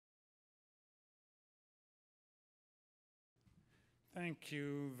Thank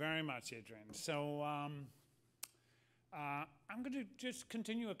you very much, Adrian. So I'm going to just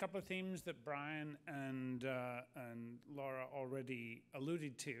continue a couple of themes that Brian and Laura already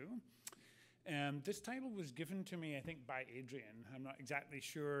alluded to. This title was given to me, I think, by Adrian. I'm not exactly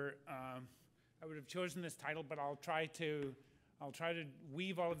sure I would have chosen this title, but I'll try to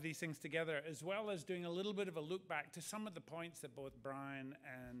weave all of these things together, as well as doing a little bit of a look back to some of the points that both Brian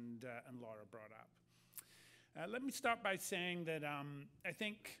and Laura brought up. Let me start by saying that I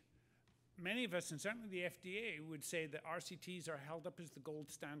think many of us, and certainly the FDA, would say that RCTs are held up as the gold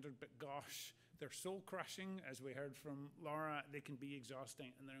standard, but gosh, they're soul crushing. As we heard from Laura, they can be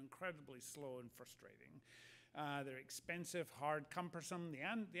exhausting, and they're incredibly slow and frustrating. They're expensive, hard, cumbersome.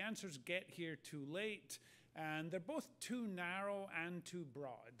 The answers get here too late, and they're both too narrow and too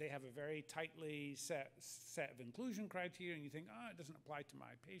broad. They have a very tightly set of inclusion criteria, and you think, it doesn't apply to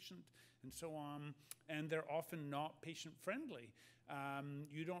my patient, and so on. And they're often not patient-friendly.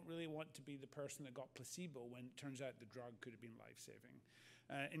 You don't really want to be the person that got placebo when it turns out the drug could have been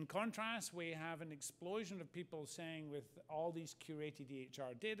life-saving. In contrast, we have an explosion of people saying with all these curated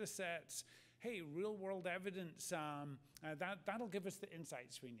EHR data sets, hey, real-world evidence, that'll give us the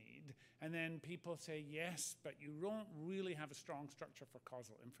insights we need. And then people say, yes, but you don't really have a strong structure for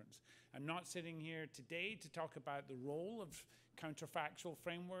causal inference. I'm not sitting here today to talk about the role of counterfactual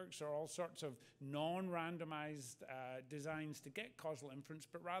frameworks or all sorts of non-randomized designs to get causal inference,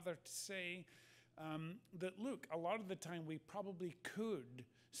 but rather to say that, look, a lot of the time we probably could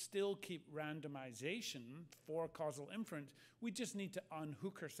still keep randomization for causal inference. We just need to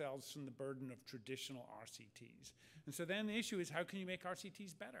unhook ourselves from the burden of traditional RCTs. And so then the issue is, how can you make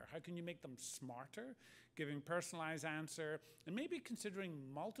RCTs better? How can you make them smarter, giving personalized answer, and maybe considering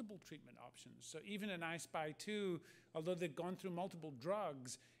multiple treatment options? So even in I-SPY 2, although they've gone through multiple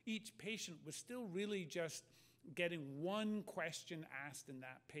drugs, each patient was still really just getting one question asked in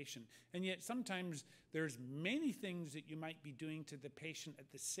that patient. And yet sometimes there's many things that you might be doing to the patient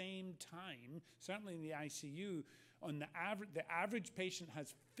at the same time, certainly in the ICU. On the average patient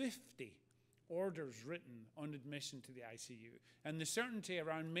has 50 orders written on admission to the ICU. And the certainty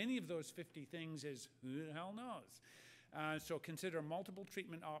around many of those 50 things is, who the hell knows? So consider multiple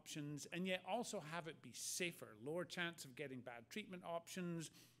treatment options, and yet also have it be safer, lower chance of getting bad treatment options,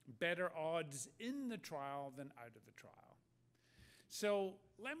 better odds in the trial than out of the trial. So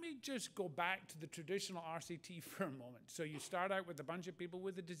let me just go back to the traditional RCT for a moment. So you start out with a bunch of people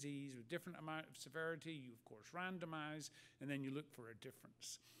with a disease with different amount of severity. You, of course, randomize, and then you look for a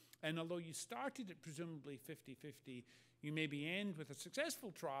difference. And although you started at presumably 50-50, you maybe end with a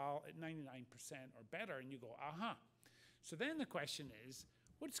successful trial at 99% or better, and you go, aha. So then the question is,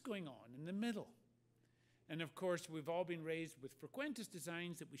 what's going on in the middle? And of course, we've all been raised with frequentist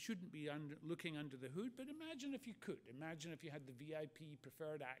designs that we shouldn't be looking under the hood, but imagine if you could. Imagine if you had the VIP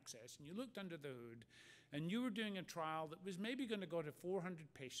preferred access and you looked under the hood and you were doing a trial that was maybe going to go to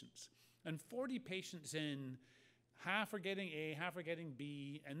 400 patients, and 40 patients in, half are getting A, half are getting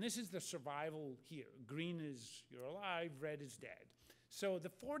B, and this is the survival here. Green is you're alive, red is dead. So the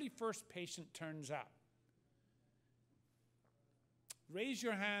 41st patient turns up. Raise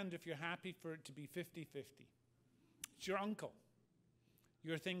your hand if you're happy for it to be 50-50. It's your uncle.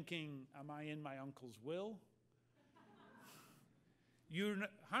 You're thinking, am I in my uncle's will?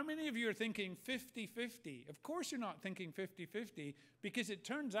 How many of you are thinking 50-50? Of course you're not thinking 50-50, because it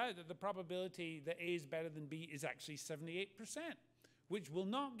turns out that the probability that A is better than B is actually 78%, which will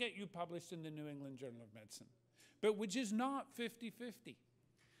not get you published in the New England Journal of Medicine, but which is not 50-50.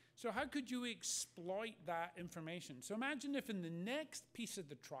 So how could you exploit that information? So imagine if in the next piece of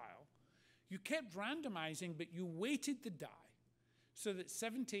the trial, you kept randomizing, but you weighted the die so that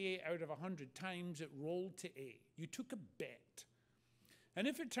 78 out of 100 times it rolled to A. You took a bet. And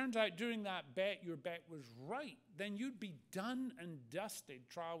if it turns out during that bet, your bet was right, then you'd be done and dusted.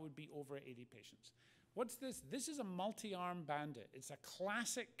 Trial would be over 80 patients. What's this? This is a multi-arm bandit. It's a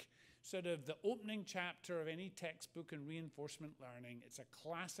classic sort of the opening chapter of any textbook in reinforcement learning. It's a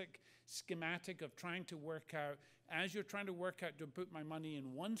classic schematic of trying to work out, as you're trying to work out, do I put my money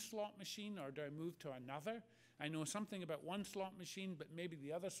in one slot machine or do I move to another? I know something about one slot machine, but maybe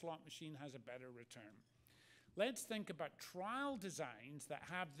the other slot machine has a better return. Let's think about trial designs that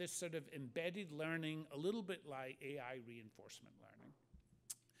have this sort of embedded learning, a little bit like AI reinforcement learning.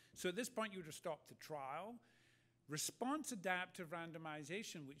 So at this point, you would have stopped the trial. Response adaptive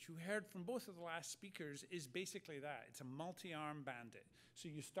randomization, which you heard from both of the last speakers, is basically that. It's a multi-arm bandit. So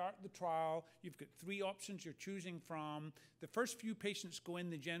you start the trial, you've got 3 options you're choosing from. The first few patients go in,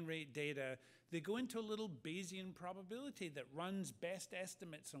 they generate data. They go into a little Bayesian probability that runs best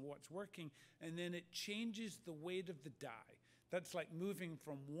estimates on what's working, and then it changes the weight of the die. That's like moving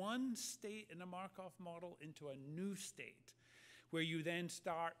from one state in a Markov model into a new state, where you then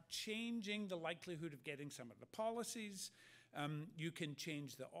start changing the likelihood of getting some of the policies. You can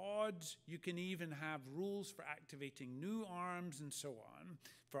change the odds. You can even have rules for activating new arms and so on,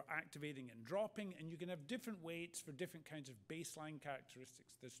 for activating and dropping, and you can have different weights for different kinds of baseline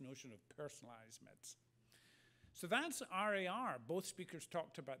characteristics, this notion of personalized medicine. So that's RAR. Both speakers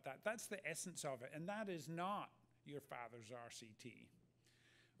talked about that. That's the essence of it, and that is not your father's RCT.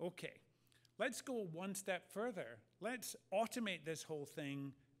 Okay, let's go one step further. Let's automate this whole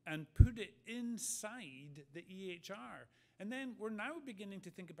thing and put it inside the EHR. And then we're now beginning to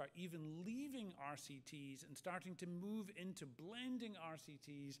think about even leaving RCTs and starting to move into blending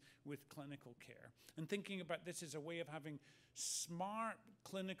RCTs with clinical care and thinking about this as a way of having smart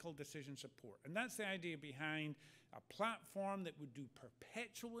clinical decision support. And that's the idea behind a platform that would do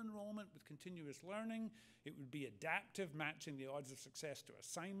perpetual enrollment with continuous learning. It would be adaptive, matching the odds of success to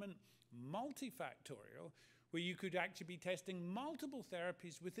assignment, multifactorial, where you could actually be testing multiple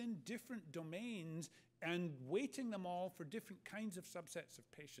therapies within different domains and weighting them all for different kinds of subsets of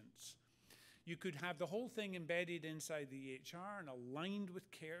patients. You could have the whole thing embedded inside the EHR and aligned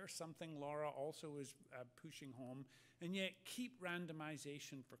with care, something Laura also is pushing home, and yet keep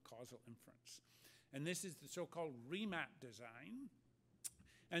randomization for causal inference. And this is the so-called remap design.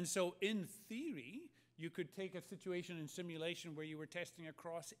 And so in theory, you could take a situation in simulation where you were testing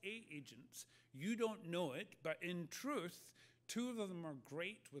across 8 agents. You don't know it, but in truth, 2 of them are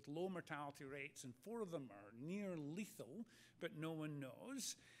great with low mortality rates, and 4 of them are near lethal, but no one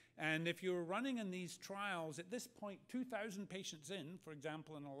knows. And if you're running in these trials, at this point, 2,000 patients in, for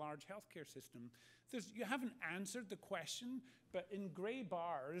example, in a large healthcare system, you haven't answered the question, but in gray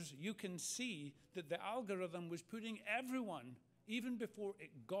bars, you can see that the algorithm was putting everyone, even before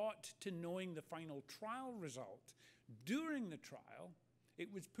it got to knowing the final trial result. During the trial,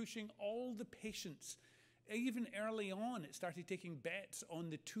 it was pushing all the patients. Even early on, it started taking bets on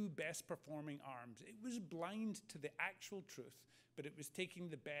the 2 best performing arms. It was blind to the actual truth, but it was taking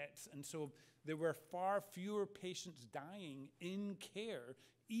the bets, and so there were far fewer patients dying in care,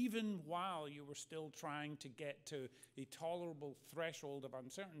 even while you were still trying to get to a tolerable threshold of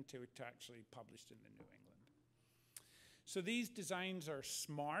uncertainty to actually publish in the New England. So these designs are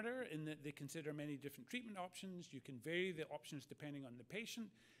smarter in that they consider many different treatment options. You can vary the options depending on the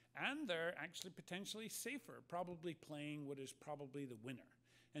patient, and they're actually potentially safer, probably playing what is probably the winner.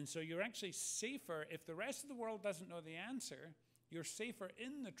 And so you're actually safer if the rest of the world doesn't know the answer. You're safer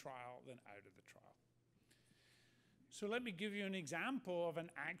in the trial than out of the trial. So let me give you an example of an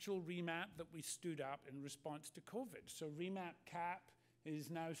actual remap that we stood up in response to COVID. So remap CAP is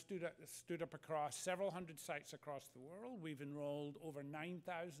now stood up across several hundred sites across the world. We've enrolled over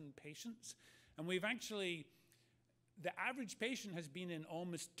 9,000 patients, and we've actually, the average patient has been in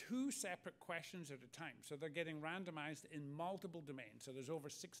almost 2 separate questions at a time. So they're getting randomized in multiple domains. So there's over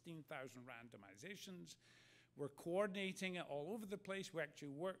 16,000 randomizations. We're coordinating it all over the place. We actually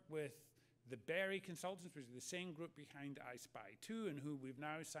work with the Berry consultants, which is the same group behind iSpy 2, and who we've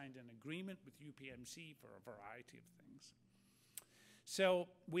now signed an agreement with UPMC for a variety of things. So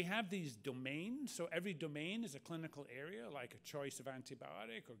we have these domains. So every domain is a clinical area, like a choice of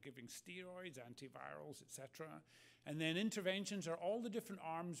antibiotic or giving steroids, antivirals, etc. And then interventions are all the different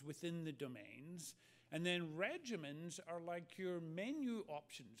arms within the domains. And then regimens are like your menu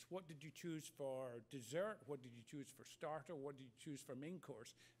options. What did you choose for dessert? What did you choose for starter? What did you choose for main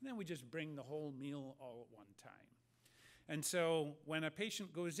course? And then we just bring the whole meal all at one time. And so when a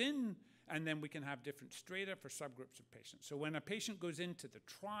patient goes in, and then we can have different strata for subgroups of patients. So when a patient goes into the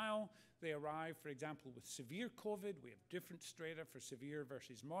trial, they arrive, for example, with severe COVID. We have different strata for severe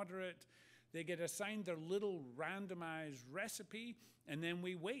versus moderate. They get assigned their little randomized recipe, and then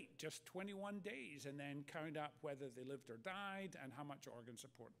we wait just 21 days and then count up whether they lived or died and how much organ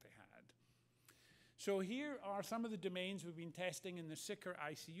support they had. So here are some of the domains we've been testing in the sicker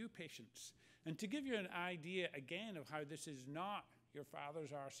ICU patients. And to give you an idea, again, of how this is not your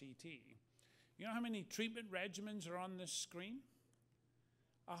father's RCT, you know how many treatment regimens are on this screen?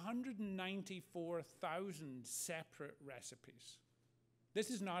 194,000 separate recipes. This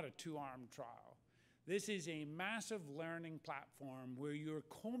is not a 2-arm trial. This is a massive learning platform where you're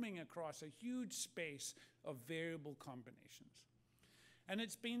combing across a huge space of variable combinations. And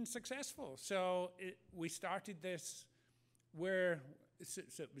it's been successful. So we started this where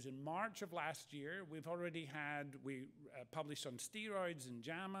so it was in March of last year. We've already had, we published on steroids in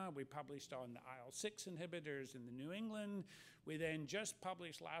JAMA. We published on the IL-6 inhibitors in the New England. We then just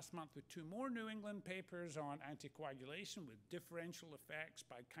published last month with 2 more New England papers on anticoagulation with differential effects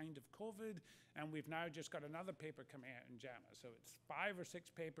by kind of COVID. And we've now just got another paper coming out in JAMA. So it's 5 or 6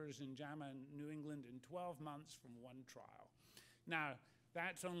 papers in JAMA in New England in 12 months from one trial. Now,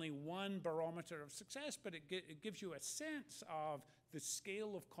 that's only one barometer of success, but it gives you a sense of the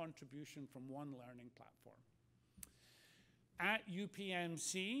scale of contribution from one learning platform. At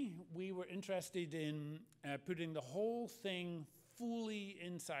UPMC, we were interested in putting the whole thing fully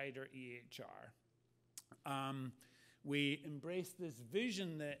inside our EHR. We embraced this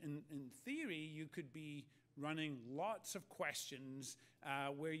vision that in theory, you could be running lots of questions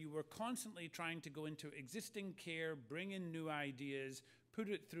where you were constantly trying to go into existing care, bring in new ideas, put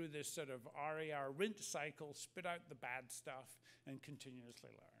it through this sort of RAR rinse cycle, spit out the bad stuff, and continuously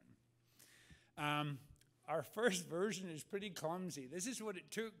learn. Our first version is pretty clumsy. This is what it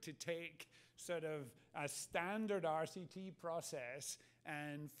took to take sort of a standard RCT process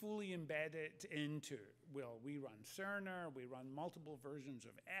and fully embed it into, well, we run Cerner, we run multiple versions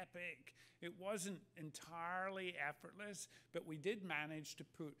of Epic. It wasn't entirely effortless, but we did manage to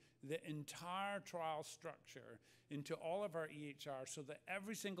put the entire trial structure into all of our EHR so that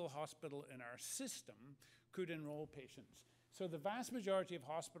every single hospital in our system could enroll patients. So the vast majority of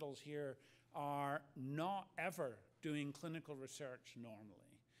hospitals here are not ever doing clinical research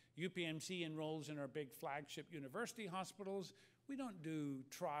normally. UPMC enrolls in our big flagship university hospitals. We don't do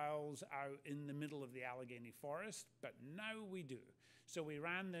trials out in the middle of the Allegheny Forest, but now we do. So we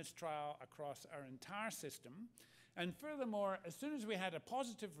ran this trial across our entire system. And furthermore, as soon as we had a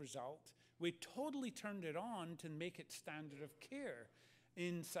positive result, we totally turned it on to make it standard of care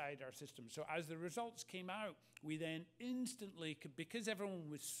inside our system. So as the results came out, we then instantly, because everyone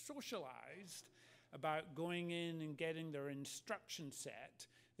was socialized about going in and getting their instruction set,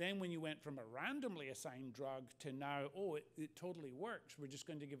 then when you went from a randomly assigned drug to now, oh, it totally works, we're just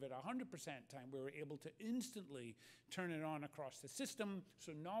going to give it 100% time, we were able to instantly turn it on across the system.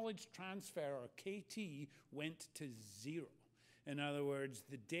 So knowledge transfer, or KT, went to 0. In other words,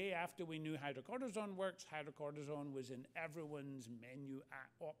 the day after we knew hydrocortisone works, hydrocortisone was in everyone's menu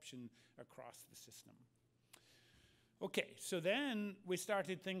option across the system. Okay, so then we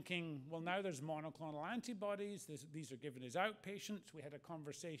started thinking, well, now there's monoclonal antibodies. These are given as outpatients. We had a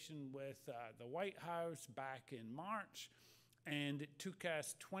conversation with the White House back in March, and it took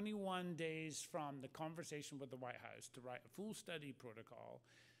us 21 days from the conversation with the White House to write a full study protocol,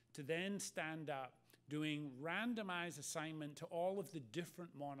 to then stand up doing randomized assignment to all of the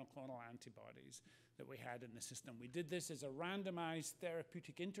different monoclonal antibodies that we had in the system. We did this as a randomized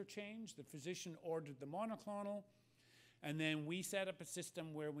therapeutic interchange. The physician ordered the monoclonal, and then we set up a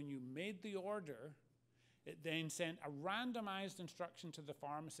system where when you made the order, it then sent a randomized instruction to the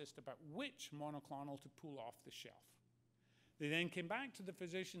pharmacist about which monoclonal to pull off the shelf. They then came back to the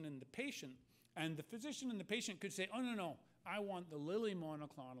physician and the patient, and the physician and the patient could say, oh, no, I want the Lilly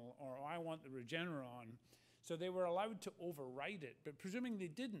monoclonal, or I want the Regeneron. So they were allowed to override it, but presuming they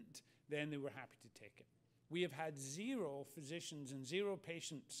didn't, then they were happy to take it. We have had 0 physicians and 0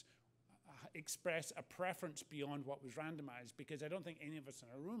 patients express a preference beyond what was randomized, because I don't think any of us in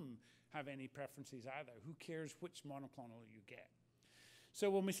a room have any preferences either. Who cares which monoclonal you get? So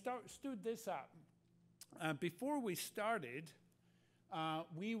when we stood this up, before we started,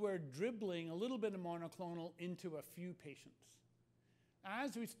 we were dribbling a little bit of monoclonal into a few patients.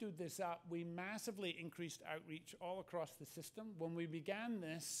 As we stood this up, we massively increased outreach all across the system. When we began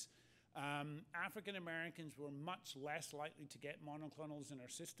this, African Americans were much less likely to get monoclonals in our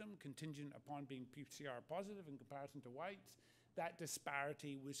system, contingent upon being PCR positive in comparison to whites. That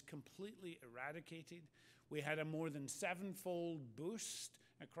disparity was completely eradicated. We had a more than 7-fold boost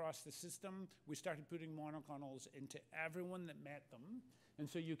across the system. We started putting monoclonals into everyone that met them. And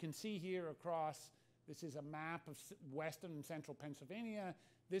so you can see here across, this is a map of western and central Pennsylvania.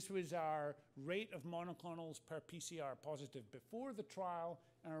 This was our rate of monoclonals per PCR positive before the trial,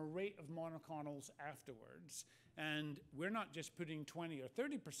 and our rate of monoclonals afterwards. And we're not just putting 20 or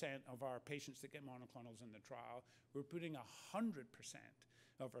 30% of our patients that get monoclonals in the trial, we're putting 100%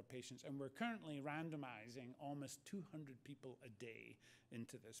 of our patients, and we're currently randomizing almost 200 people a day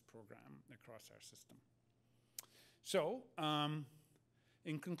into this program across our system. So,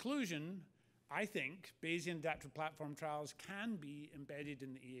 in conclusion, I think Bayesian adaptive platform trials can be embedded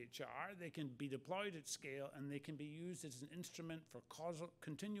in the EHR, they can be deployed at scale, and they can be used as an instrument for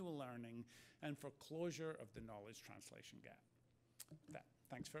continual learning and for closure of the knowledge translation gap.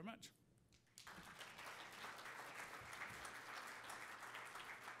 Thanks very much.